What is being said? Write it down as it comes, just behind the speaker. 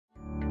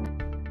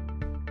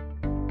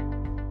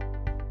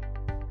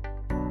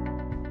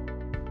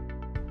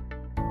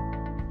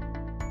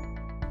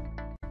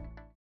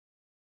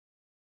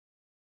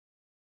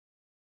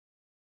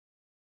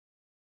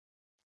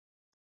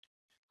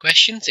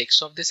Question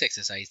 6 of this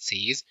exercise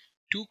says,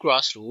 two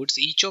crossroads,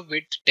 each of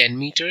width 10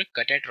 meter,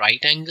 cut at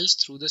right angles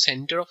through the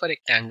center of a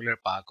rectangular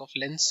park of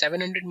length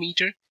 700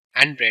 meter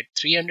and breadth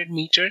 300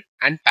 meter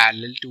and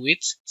parallel to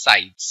its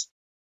sides.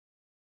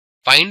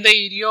 Find the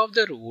area of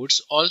the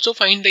roads. Also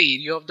find the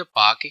area of the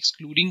park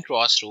excluding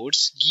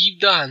crossroads.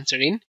 Give the answer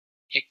in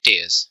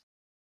hectares.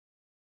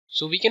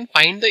 So we can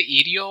find the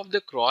area of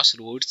the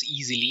crossroads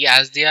easily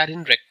as they are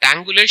in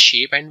rectangular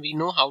shape and we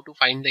know how to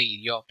find the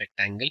area of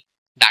rectangle,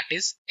 that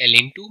is L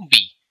into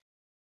B.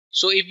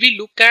 So if we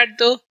look at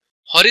the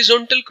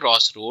horizontal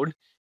crossroad,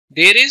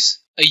 there is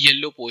a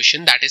yellow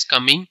portion that is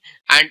coming,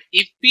 and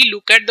if we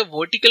look at the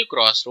vertical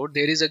crossroad,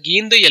 there is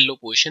again the yellow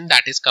portion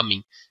that is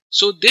coming.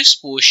 So this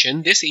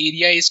portion, this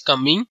area is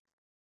coming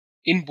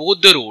in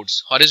both the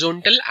roads,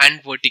 horizontal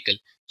and vertical.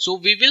 So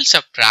we will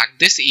subtract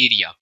this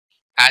area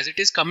as it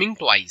is coming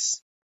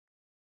twice.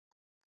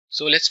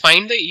 So let's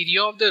find the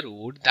area of the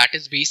road, that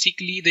is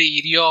basically the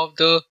area of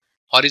the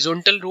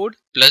horizontal road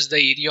plus the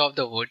area of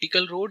the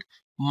vertical road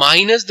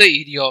minus the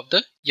area of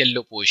the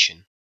yellow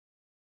portion.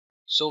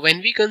 So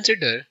when we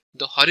consider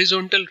the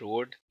horizontal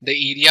road,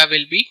 the area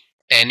will be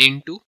 10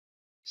 into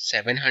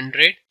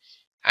 700,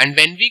 and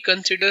when we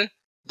consider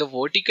the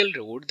vertical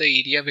road, the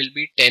area will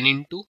be 10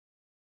 into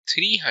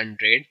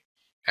 300,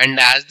 and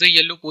as the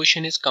yellow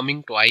portion is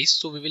coming twice,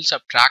 so we will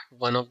subtract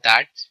one of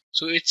that,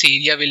 so its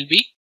area will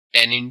be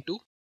 10 into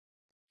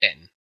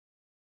 10.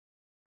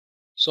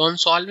 So on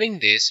solving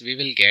this, we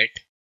will get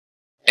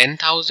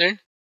 10,000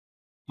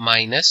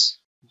 minus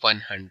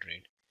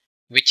 100,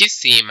 which is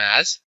same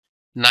as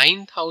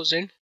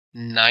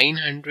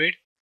 9,900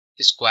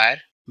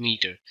 square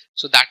meter.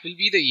 So that will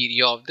be the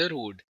area of the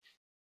road.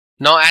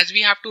 Now as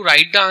we have to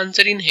write the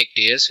answer in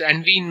hectares,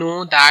 and we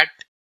know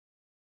that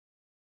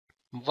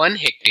 1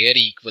 hectare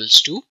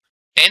equals to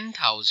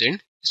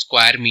 10,000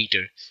 square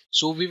meter.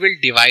 So we will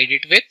divide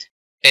it with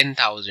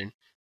 10,000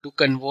 to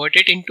convert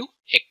it into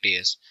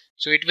hectares.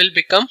 So it will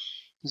become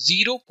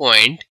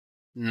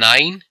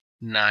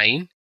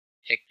 0.99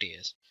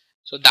 hectares.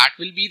 So that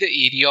will be the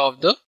area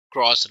of the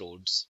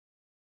crossroads.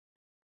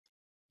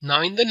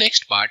 Now in the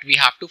next part, we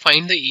have to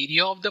find the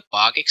area of the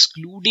park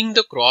excluding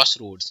the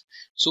crossroads.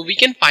 So we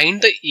can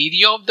find the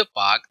area of the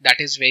park, that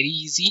is very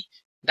easy.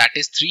 That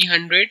is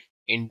 300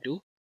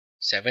 into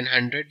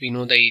 700. We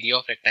know the area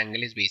of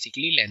rectangle is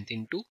basically length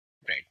into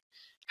breadth.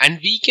 And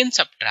we can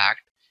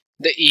subtract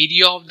the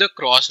area of the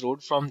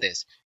crossroad from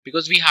this,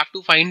 because we have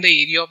to find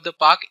the area of the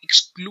park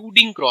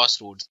excluding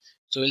crossroads.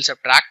 So we'll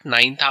subtract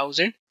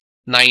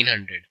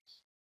 9,900.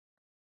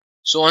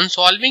 So on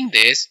solving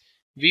this,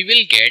 we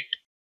will get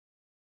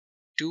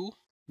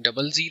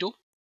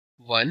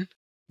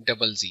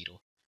 2,001,000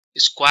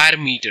 square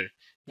meter.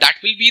 That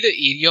will be the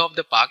area of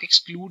the park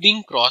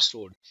excluding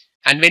crossroad.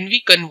 And when we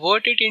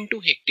convert it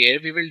into hectare,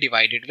 we will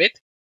divide it with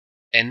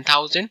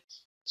 10,000.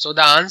 So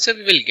the answer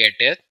we will get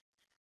is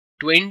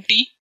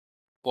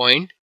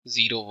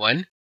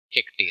 20.01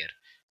 hectare.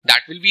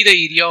 That will be the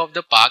area of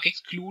the park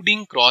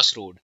excluding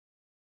crossroad.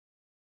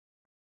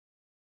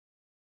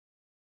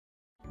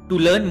 To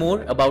learn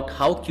more about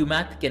how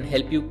QMath can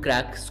help you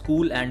crack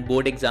school and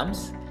board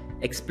exams,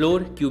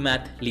 explore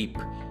QMath Leap,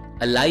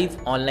 a live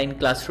online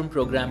classroom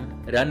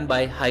program run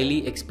by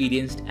highly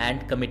experienced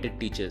and committed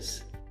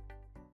teachers.